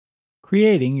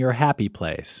Creating your happy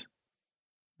place.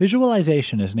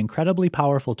 Visualization is an incredibly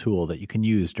powerful tool that you can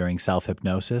use during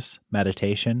self-hypnosis,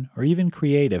 meditation, or even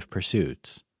creative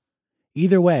pursuits.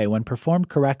 Either way, when performed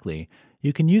correctly,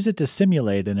 you can use it to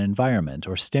simulate an environment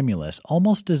or stimulus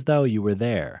almost as though you were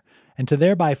there, and to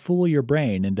thereby fool your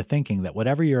brain into thinking that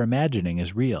whatever you're imagining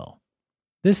is real.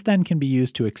 This then can be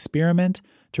used to experiment,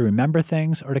 to remember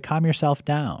things, or to calm yourself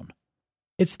down.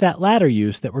 It's that latter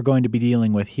use that we're going to be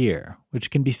dealing with here, which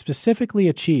can be specifically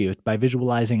achieved by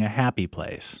visualizing a happy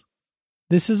place.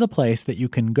 This is a place that you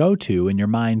can go to in your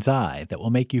mind's eye that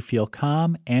will make you feel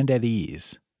calm and at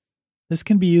ease. This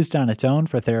can be used on its own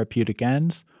for therapeutic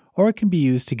ends, or it can be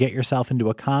used to get yourself into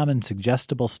a calm and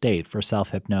suggestible state for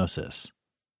self-hypnosis.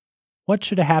 What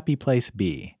should a happy place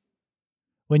be?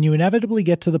 When you inevitably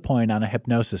get to the point on a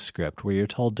hypnosis script where you're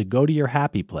told to go to your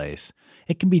happy place,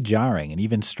 it can be jarring and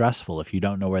even stressful if you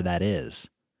don't know where that is.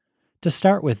 To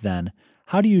start with then,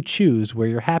 how do you choose where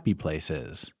your happy place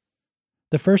is?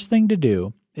 The first thing to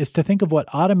do is to think of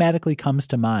what automatically comes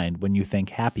to mind when you think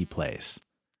happy place.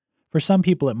 For some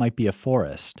people it might be a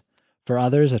forest, for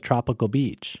others a tropical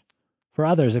beach, for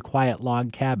others a quiet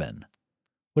log cabin.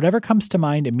 Whatever comes to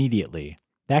mind immediately,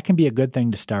 that can be a good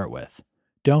thing to start with.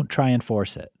 Don't try and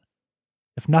force it.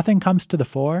 If nothing comes to the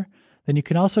fore, then you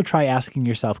can also try asking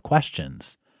yourself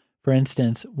questions. For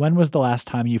instance, when was the last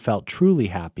time you felt truly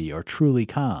happy or truly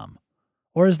calm?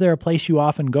 Or is there a place you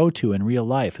often go to in real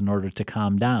life in order to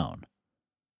calm down?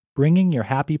 Bringing your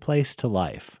happy place to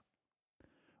life.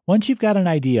 Once you've got an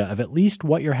idea of at least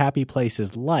what your happy place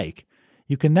is like,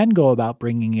 you can then go about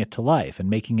bringing it to life and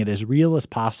making it as real as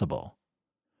possible.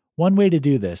 One way to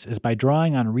do this is by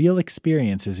drawing on real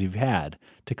experiences you've had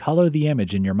to color the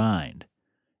image in your mind.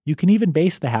 You can even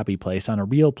base the happy place on a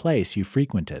real place you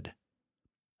frequented.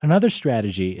 Another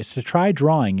strategy is to try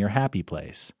drawing your happy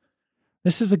place.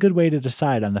 This is a good way to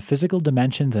decide on the physical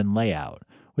dimensions and layout,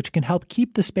 which can help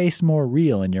keep the space more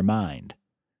real in your mind.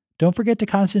 Don't forget to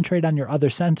concentrate on your other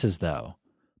senses, though.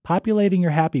 Populating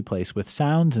your happy place with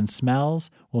sounds and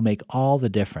smells will make all the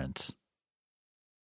difference.